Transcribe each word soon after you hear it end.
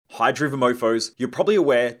Hi Driven Mofos, you're probably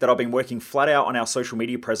aware that I've been working flat out on our social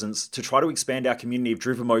media presence to try to expand our community of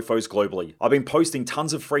Driven Mofos globally. I've been posting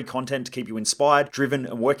tons of free content to keep you inspired, driven,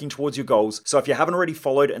 and working towards your goals. So if you haven't already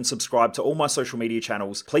followed and subscribed to all my social media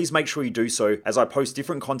channels, please make sure you do so as I post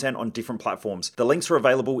different content on different platforms. The links are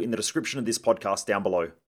available in the description of this podcast down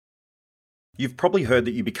below. You've probably heard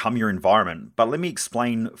that you become your environment, but let me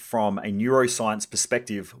explain from a neuroscience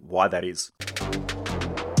perspective why that is.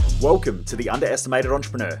 Welcome to The Underestimated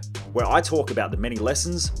Entrepreneur, where I talk about the many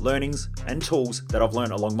lessons, learnings, and tools that I've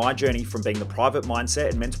learned along my journey from being the private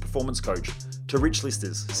mindset and mental performance coach to rich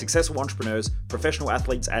listers, successful entrepreneurs, professional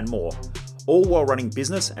athletes, and more, all while running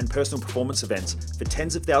business and personal performance events for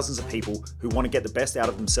tens of thousands of people who want to get the best out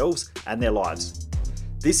of themselves and their lives.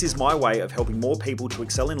 This is my way of helping more people to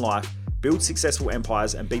excel in life, build successful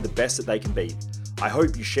empires, and be the best that they can be. I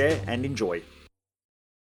hope you share and enjoy.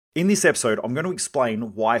 In this episode, I'm going to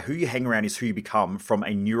explain why who you hang around is who you become from a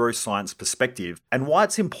neuroscience perspective, and why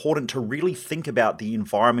it's important to really think about the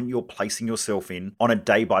environment you're placing yourself in on a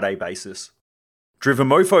day-by-day basis. Driven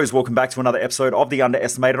Mofos, welcome back to another episode of The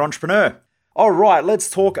Underestimated Entrepreneur. All right, let's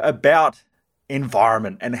talk about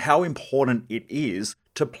environment and how important it is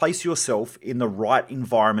to place yourself in the right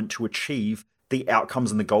environment to achieve the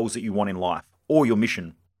outcomes and the goals that you want in life, or your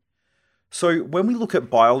mission. So when we look at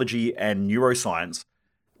biology and neuroscience,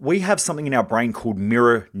 we have something in our brain called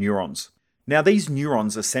mirror neurons. Now, these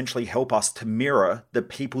neurons essentially help us to mirror the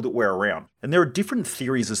people that we're around. And there are different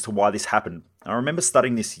theories as to why this happened. I remember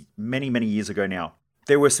studying this many years ago now.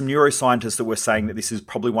 There were some neuroscientists that were saying that this is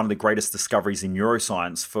probably one of the greatest discoveries in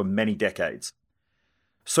neuroscience for many decades.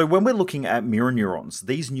 So when we're looking at mirror neurons,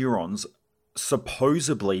 these neurons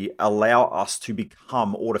supposedly allow us to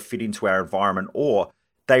become or to fit into our environment, or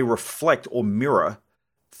they reflect or mirror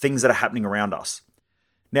things that are happening around us.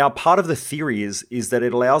 Now, part of the theory is that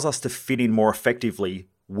it allows us to fit in more effectively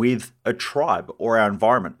with a tribe or our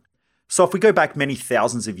environment. So if we go back many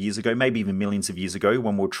thousands of years ago, maybe even millions of years ago,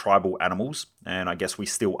 when we were tribal animals, and I guess we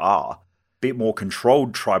still are, a bit more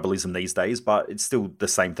controlled tribalism these days, but it's still the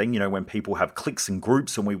same thing. You know, when people have cliques and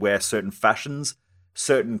groups and we wear certain fashions,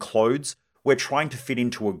 certain clothes, we're trying to fit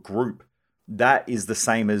into a group. That is the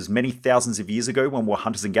same as many thousands of years ago when we were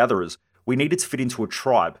hunters and gatherers. We needed to fit into a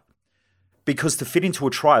tribe. Because to fit into a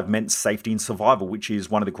tribe meant safety and survival, which is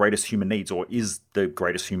one of the greatest human needs, or is the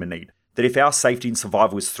greatest human need. That if our safety and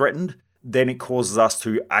survival is threatened, then it causes us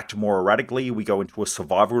to act more erratically. We go into a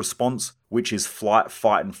survival response, which is flight,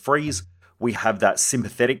 fight, and freeze. We have that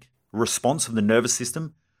sympathetic response of the nervous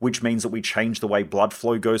system, which means that we change the way blood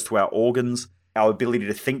flow goes to our organs. Our ability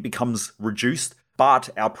to think becomes reduced, but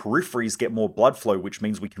our peripheries get more blood flow, which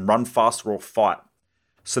means we can run faster or fight.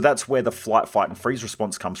 So that's where the flight, fight, and freeze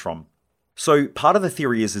response comes from. So part of the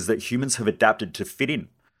theory is that humans have adapted to fit in.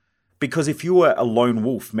 Because if you were a lone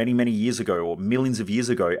wolf many years ago, or millions of years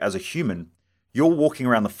ago as a human, you're walking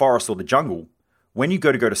around the forest or the jungle. When you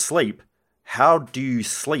go to sleep, how do you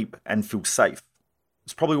sleep and feel safe?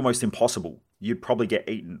 It's probably almost impossible. You'd probably get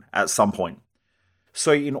eaten at some point.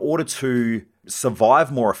 So in order to survive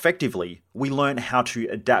more effectively, we learn how to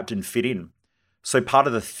adapt and fit in. So part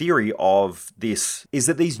of the theory of this is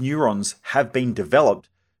that these neurons have been developed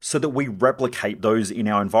so that we replicate those in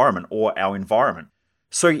our environment or our environment.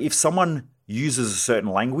 So if someone uses a certain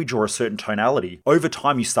language or a certain tonality, over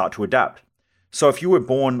time you start to adapt. So if you were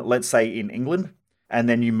born, let's say in England, and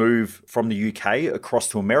then you move from the UK across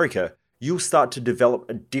to America, you'll start to develop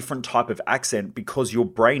a different type of accent because your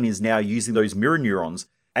brain is now using those mirror neurons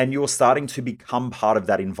and you're starting to become part of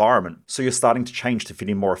that environment. So you're starting to change to fit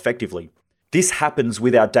in more effectively. This happens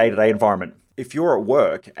with our day-to-day environment. If you're at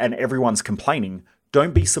work and everyone's complaining,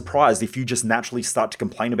 don't be surprised if you just naturally start to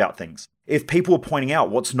complain about things. If people are pointing out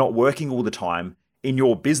what's not working all the time in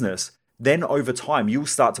your business, then over time, you'll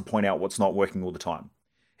start to point out what's not working all the time.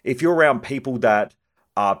 If you're around people that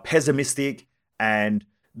are pessimistic and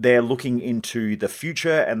they're looking into the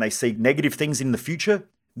future and they see negative things in the future,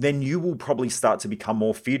 then you will probably start to become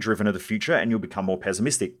more fear-driven of the future and you'll become more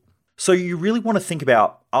pessimistic. So you really want to think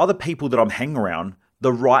about, are the people that I'm hanging around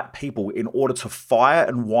the right people in order to fire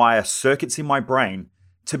and wire circuits in my brain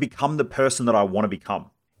to become the person that I want to become?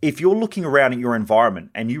 If you're looking around at your environment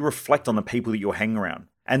and you reflect on the people that you're hanging around,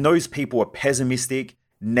 and those people are pessimistic,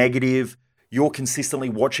 negative, you're consistently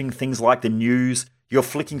watching things like the news, you're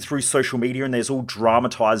flicking through social media and there's all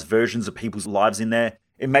dramatized versions of people's lives in there,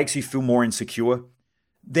 it makes you feel more insecure,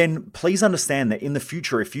 then please understand that in the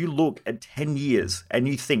future, if you look at 10 years and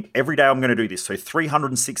you think every day I'm going to do this, so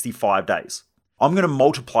 365 days, I'm going to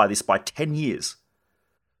multiply this by 10 years.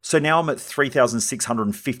 So now I'm at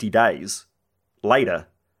 3,650 days later.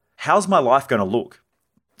 How's my life going to look?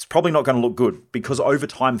 it's probably not going to look good because over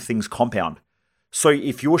time things compound. So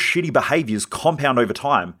if your shitty behaviors compound over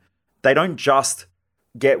time, they don't just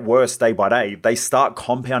get worse day by day. They start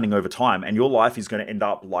compounding over time and your life is going to end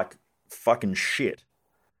up like fucking shit.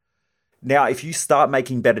 Now, if you start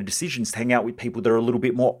making better decisions to hang out with people that are a little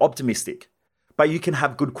bit more optimistic, but you can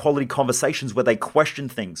have good quality conversations where they question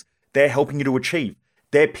things, they're helping you to achieve,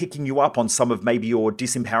 they're picking you up on some of maybe your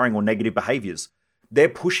disempowering or negative behaviors, they're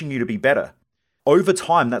pushing you to be better. Over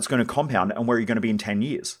time, that's going to compound and where you're going to be in 10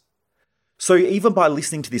 years. So even by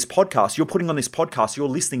listening to this podcast, you're putting on this podcast, you're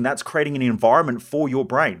listening, that's creating an environment for your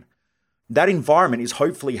brain. That environment is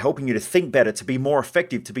hopefully helping you to think better, to be more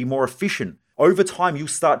effective, to be more efficient. Over time, you'll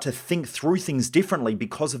start to think through things differently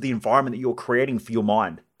because of the environment that you're creating for your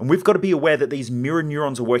mind. And we've got to be aware that these mirror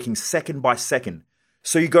neurons are working second by second.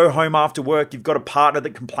 So you go home after work, you've got a partner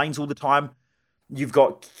that complains all the time, you've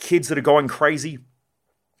got kids that are going crazy.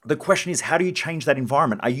 The question is, how do you change that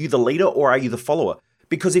environment? Are you the leader or are you the follower?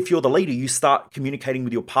 Because if you're the leader, you start communicating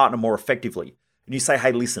with your partner more effectively. And you say,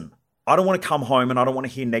 hey, listen, I don't want to come home and I don't want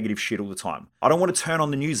to hear negative shit all the time. I don't want to turn on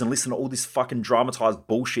the news and listen to all this fucking dramatized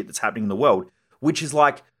bullshit that's happening in the world, which is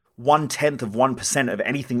like 0.1% of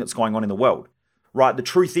anything that's going on in the world, right? The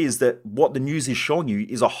truth is that what the news is showing you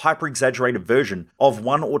is a hyper-exaggerated version of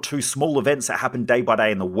 1 or 2 small events that happen day by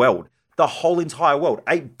day in the world. The whole entire world,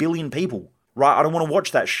 8 billion people, right? I don't want to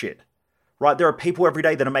watch that shit, right? There are people every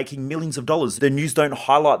day that are making millions of dollars. The news don't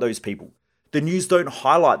highlight those people. The news don't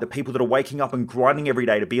highlight the people that are waking up and grinding every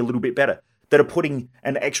day to be a little bit better, that are putting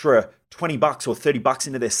an extra $20 or $30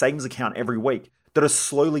 into their savings account every week, that are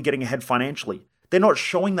slowly getting ahead financially. They're not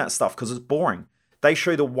showing that stuff because it's boring. They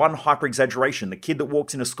show the one hyper-exaggeration, the kid that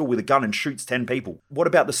walks into school with a gun and shoots 10 people. What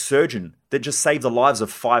about the surgeon that just saved the lives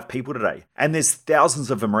of 5 people today? And there's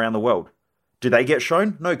thousands of them around the world. Do they get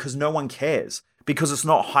shown? No, because no one cares. Because it's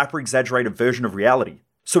not a hyper-exaggerated version of reality.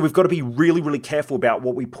 So we've got to be really, really careful about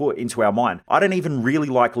what we put into our mind. I don't even really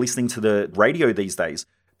like listening to the radio these days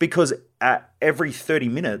because at every 30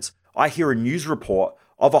 minutes, I hear a news report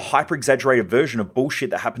of a hyper-exaggerated version of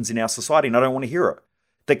bullshit that happens in our society and I don't want to hear it.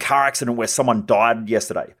 The car accident where someone died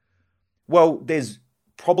yesterday. Well, there's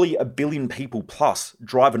probably 1 billion people plus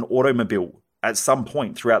drive an automobile at some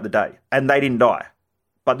point throughout the day and they didn't die.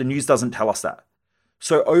 But the news doesn't tell us that.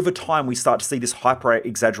 So over time, we start to see this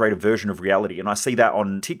hyper-exaggerated version of reality. And I see that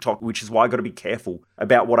on TikTok, which is why I got to be careful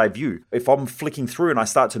about what I view. If I'm flicking through and I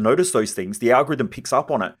start to notice those things, the algorithm picks up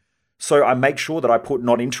on it. So I make sure that I put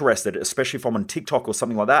not interested, especially if I'm on TikTok or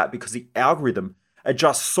something like that, because the algorithm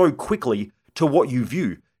adjusts so quickly to what you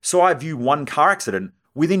view. So I view one car accident.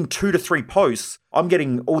 Within 2 to 3 posts, I'm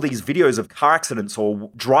getting all these videos of car accidents or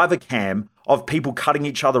driver cam of people cutting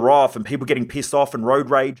each other off and people getting pissed off and road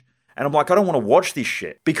rage. And I'm like, I don't want to watch this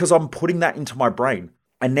shit because I'm putting that into my brain.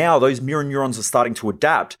 And now those mirror neurons are starting to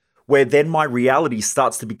adapt where then my reality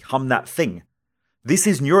starts to become that thing. This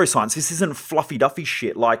is neuroscience. This isn't fluffy duffy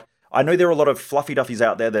shit. Like, I know there are a lot of fluffy duffies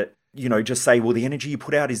out there that, just say, well, the energy you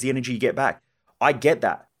put out is the energy you get back. I get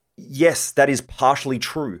that. Yes, that is partially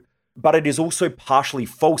true. But it is also partially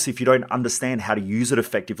false if you don't understand how to use it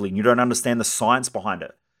effectively and you don't understand the science behind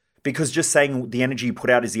it. Because just saying the energy you put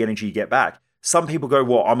out is the energy you get back. Some people go,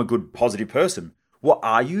 well, I'm a good positive person. What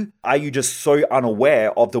are you? Are you just so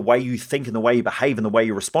unaware of the way you think and the way you behave and the way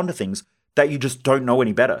you respond to things that you just don't know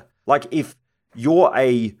any better? Like if you're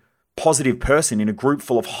a positive person in a group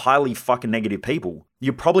full of highly fucking negative people,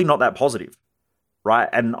 you're probably not that positive, right?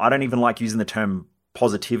 And I don't even like using the term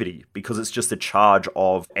positivity because it's just a charge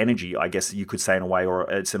of energy, I guess you could say in a way, or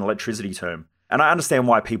it's an electricity term. And I understand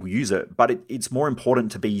why people use it, but it's more important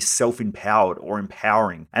to be self-empowered or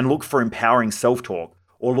empowering and look for empowering self-talk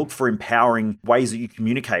or look for empowering ways that you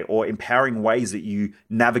communicate or empowering ways that you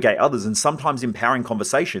navigate others. And sometimes empowering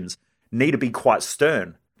conversations need to be quite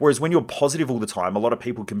stern. Whereas when you're positive all the time, a lot of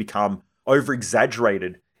people can become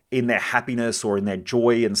over-exaggerated in their happiness or in their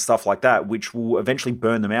joy and stuff like that, which will eventually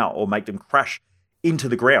burn them out or make them crash into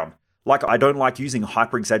the ground. Like, I don't like using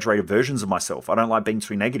hyper-exaggerated versions of myself. I don't like being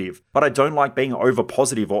too negative, but I don't like being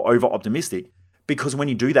over-positive or over-optimistic because when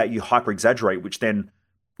you do that, you hyper-exaggerate, which then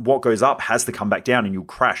what goes up has to come back down and you'll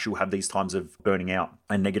crash. You'll have these times of burning out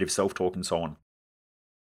and negative self-talk and so on.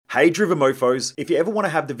 Hey Driven Mofos, if you ever want to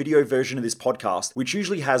have the video version of this podcast, which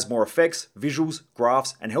usually has more effects, visuals,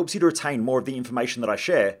 graphs, and helps you to retain more of the information that I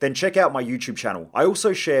share, then check out my YouTube channel. I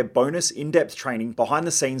also share bonus in-depth training behind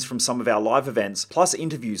the scenes from some of our live events, plus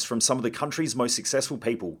interviews from some of the country's most successful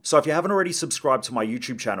people. So if you haven't already subscribed to my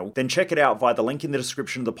YouTube channel, then check it out via the link in the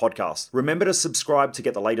description of the podcast. Remember to subscribe to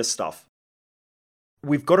get the latest stuff.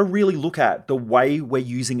 we've got to really look at the way we're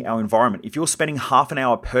using our environment. If you're spending half an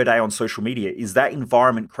hour per day on social media, is that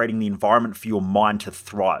environment creating the environment for your mind to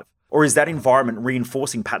thrive? Or is that environment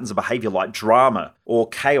reinforcing patterns of behavior like drama or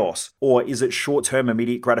chaos? Or is it short-term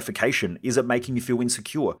immediate gratification? Is it making you feel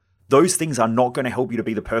insecure? Those things are not going to help you to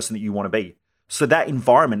be the person that you want to be. So that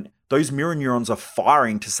environment, those mirror neurons are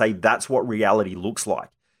firing to say that's what reality looks like.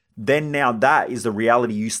 Then now that is the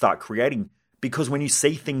reality you start creating, because when you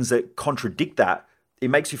see things that contradict that, it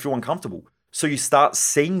makes you feel uncomfortable. So you start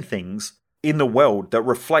seeing things in the world that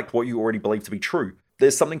reflect what you already believe to be true.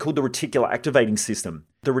 There's something called the reticular activating system.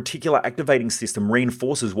 The reticular activating system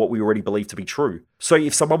reinforces what we already believe to be true. So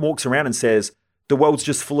if someone walks around and says, the world's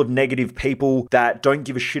just full of negative people that don't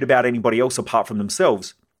give a shit about anybody else apart from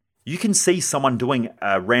themselves, you can see someone doing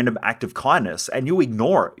a random act of kindness and you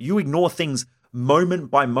ignore it. You ignore things moment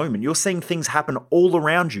by moment. You're seeing things happen all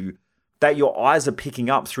around you that your eyes are picking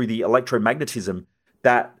up through the electromagnetism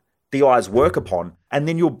that the eyes work upon. And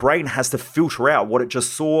then your brain has to filter out what it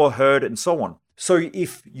just saw, heard, and so on. So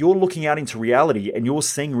if you're looking out into reality and you're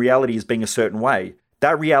seeing reality as being a certain way,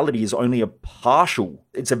 that reality is only a partial,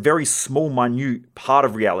 it's a very small, minute part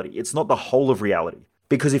of reality. It's not the whole of reality.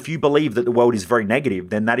 Because if you believe that the world is very negative,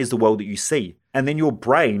 then that is the world that you see. And then your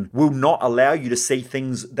brain will not allow you to see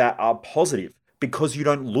things that are positive because you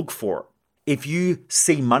don't look for it. If you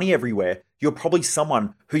see money everywhere, you're probably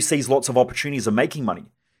someone who sees lots of opportunities of making money.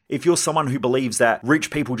 If you're someone who believes that rich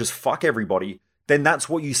people just fuck everybody, then that's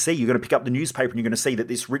what you see. You're going to pick up the newspaper and you're going to see that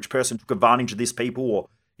this rich person took advantage of this people, or,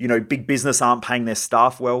 big business aren't paying their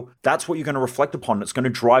staff well. That's what you're going to reflect upon. It's going to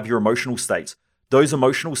drive your emotional states. Those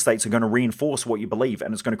emotional states are going to reinforce what you believe,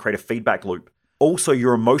 and it's going to create a feedback loop. Also,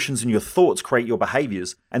 your emotions and your thoughts create your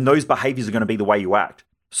behaviors, and those behaviors are going to be the way you act.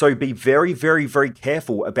 So be very, very, very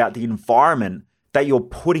careful about the environment that you're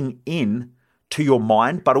putting in to your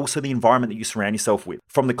mind, but also the environment that you surround yourself with.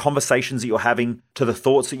 From the conversations that you're having, to the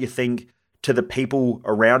thoughts that you think, to the people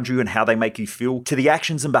around you and how they make you feel, to the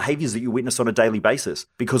actions and behaviors that you witness on a daily basis.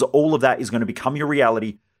 Because all of that is going to become your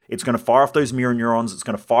reality. It's going to fire off those mirror neurons. It's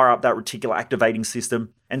going to fire up that reticular activating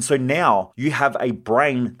system. And so now you have a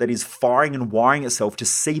brain that is firing and wiring itself to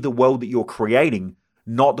see the world that you're creating,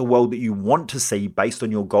 not the world that you want to see based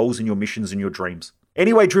on your goals and your missions and your dreams.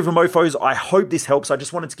 Anyway, Driven Mofos, I hope this helps. I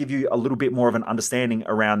just wanted to give you a little bit more of an understanding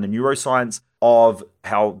around the neuroscience of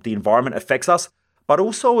how the environment affects us, but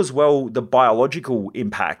also as well the biological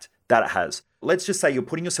impact that it has. Let's just say you're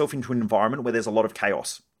putting yourself into an environment where there's a lot of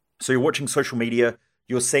chaos. So you're watching social media,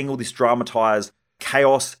 you're seeing all this dramatized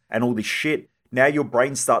chaos and all this shit. Now your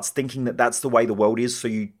brain starts thinking that that's the way the world is. So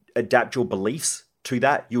you adapt your beliefs to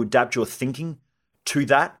that. You adapt your thinking to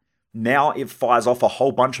that. Now it fires off a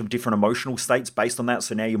whole bunch of different emotional states based on that.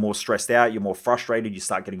 So now you're more stressed out, you're more frustrated, you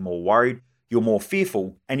start getting more worried, you're more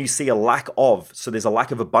fearful, and you see a lack of. So there's a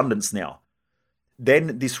lack of abundance now.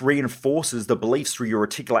 Then this reinforces the beliefs through your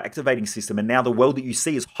reticular activating system. And now the world that you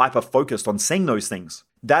see is hyper-focused on seeing those things.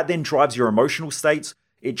 That then drives your emotional states.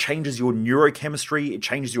 It changes your neurochemistry. It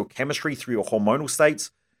changes your chemistry through your hormonal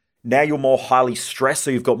states. Now you're more highly stressed,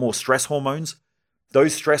 so you've got more stress hormones.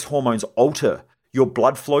 Those stress hormones alter your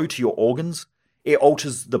blood flow to your organs. It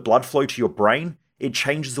alters the blood flow to your brain. It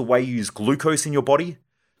changes the way you use glucose in your body.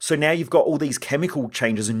 So now you've got all these chemical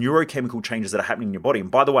changes and neurochemical changes that are happening in your body.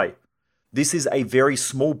 And by the way, this is a very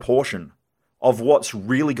small portion of what's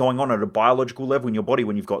really going on at a biological level in your body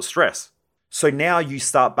when you've got stress. So now you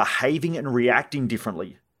start behaving and reacting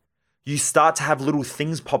differently. You start to have little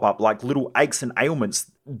things pop up like little aches and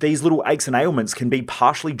ailments. These little aches and ailments can be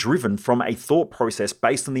partially driven from a thought process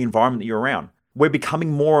based on the environment that you're around. We're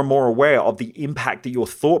becoming more and more aware of the impact that your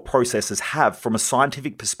thought processes have from a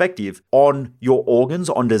scientific perspective on your organs,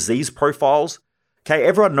 on disease profiles. Okay,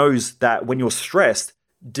 everyone knows that when you're stressed,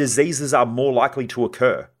 diseases are more likely to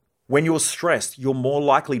occur. When you're stressed, you're more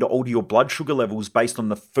likely to alter your blood sugar levels based on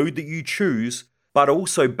the food that you choose, but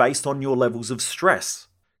also based on your levels of stress.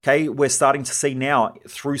 Okay, we're starting to see now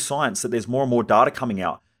through science that there's more and more data coming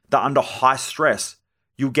out that under high stress,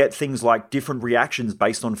 you'll get things like different reactions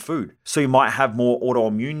based on food. So you might have more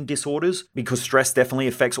autoimmune disorders because stress definitely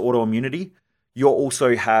affects autoimmunity. You'll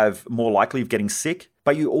also have more likely of getting sick,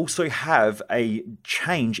 but you also have a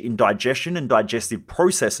change in digestion and digestive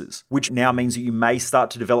processes, which now means that you may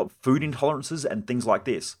start to develop food intolerances and things like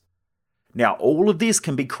this. Now, all of this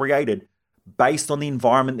can be created based on the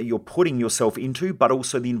environment that you're putting yourself into, but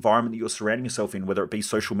also the environment that you're surrounding yourself in, whether it be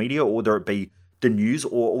social media or whether it be the news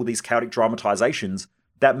or all these chaotic dramatizations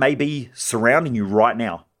that may be surrounding you right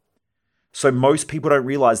now. So most people don't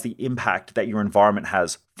realize the impact that your environment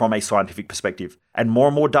has from a scientific perspective. And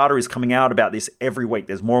more data is coming out about this every week.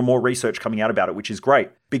 There's more and more research coming out about it, which is great,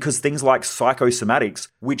 because things like psychosomatics,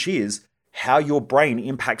 which is how your brain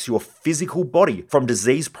impacts your physical body, from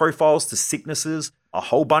disease profiles to sicknesses, a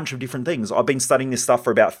whole bunch of different things. I've been studying this stuff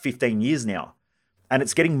for about 15 years now, and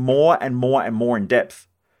it's getting more and more and more in depth.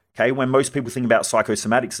 Okay, when most people think about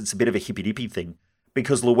psychosomatics, it's a bit of a hippy-dippy thing,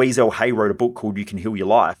 because Louise L. Hay wrote a book called You Can Heal Your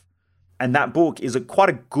Life. And that book is quite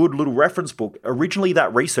a good little reference book. Originally,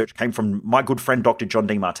 that research came from my good friend, Dr. John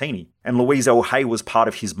Demartini. And Louise L. Hay was part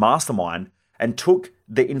of his mastermind and took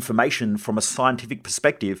the information from a scientific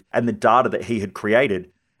perspective and the data that he had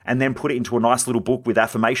created, and then put it into a nice little book with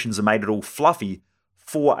affirmations and made it all fluffy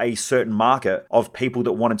for a certain market of people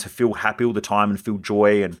that wanted to feel happy all the time and feel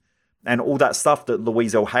joy and all that stuff that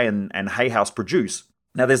Louise L. Hay and Hay House produce.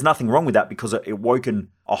 Now, there's nothing wrong with that, because it woken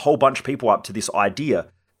a whole bunch of people up to this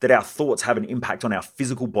idea that our thoughts have an impact on our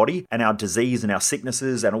physical body and our disease and our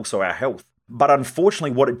sicknesses and also our health. But unfortunately,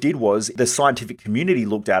 what it did was the scientific community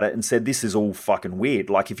looked at it and said, this is all fucking weird.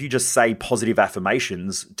 Like, if you just say positive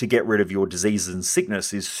affirmations to get rid of your diseases and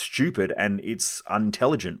sickness is stupid and it's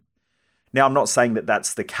unintelligent. Now, I'm not saying that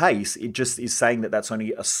that's the case. It just is saying that that's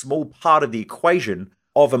only a small part of the equation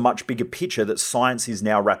of a much bigger picture that science is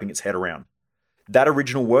now wrapping its head around. That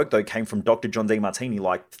original work, though, came from Dr. John Demartini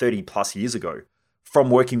like 30 plus years ago, from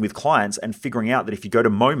working with clients and figuring out that if you go to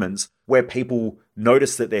moments where people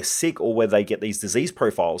notice that they're sick or where they get these disease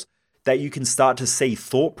profiles, that you can start to see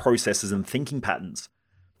thought processes and thinking patterns.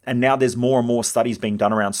 And now there's more and more studies being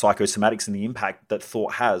done around psychosomatics and the impact that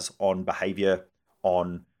thought has on behavior,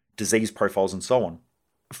 on disease profiles, and so on.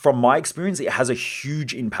 From my experience, it has a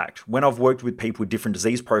huge impact. When I've worked with people with different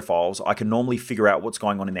disease profiles, I can normally figure out what's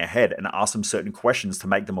going on in their head and ask them certain questions to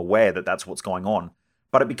make them aware that that's what's going on.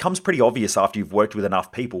 But it becomes pretty obvious after you've worked with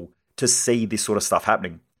enough people to see this sort of stuff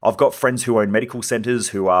happening. I've got friends who own medical centers,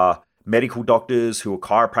 who are medical doctors, who are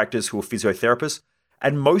chiropractors, who are physiotherapists.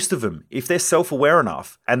 And most of them, if they're self-aware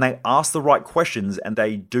enough and they ask the right questions and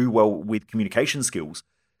they do well with communication skills,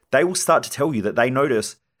 they will start to tell you that they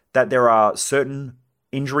notice that there are certain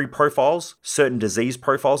injury profiles, certain disease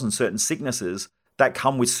profiles, and certain sicknesses that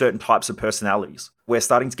come with certain types of personalities. We're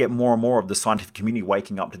starting to get more and more of the scientific community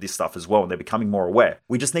waking up to this stuff as well, and they're becoming more aware.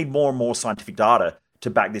 We just need more and more scientific data to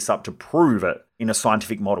back this up, to prove it in a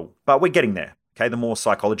scientific model. But we're getting there, okay? The more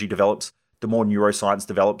psychology develops, the more neuroscience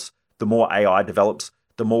develops, the more AI develops,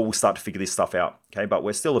 the more we'll start to figure this stuff out, okay? But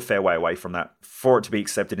we're still a fair way away from that for it to be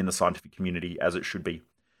accepted in the scientific community as it should be.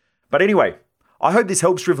 But anyway, I hope this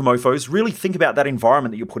helps, Driven Mofos. Really think about that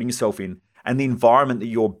environment that you're putting yourself in and the environment that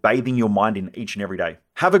you're bathing your mind in each and every day.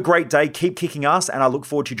 Have a great day, keep kicking ass, and I look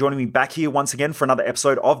forward to joining me back here once again for another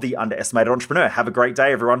episode of The Underestimated Entrepreneur. Have a great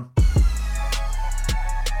day, everyone.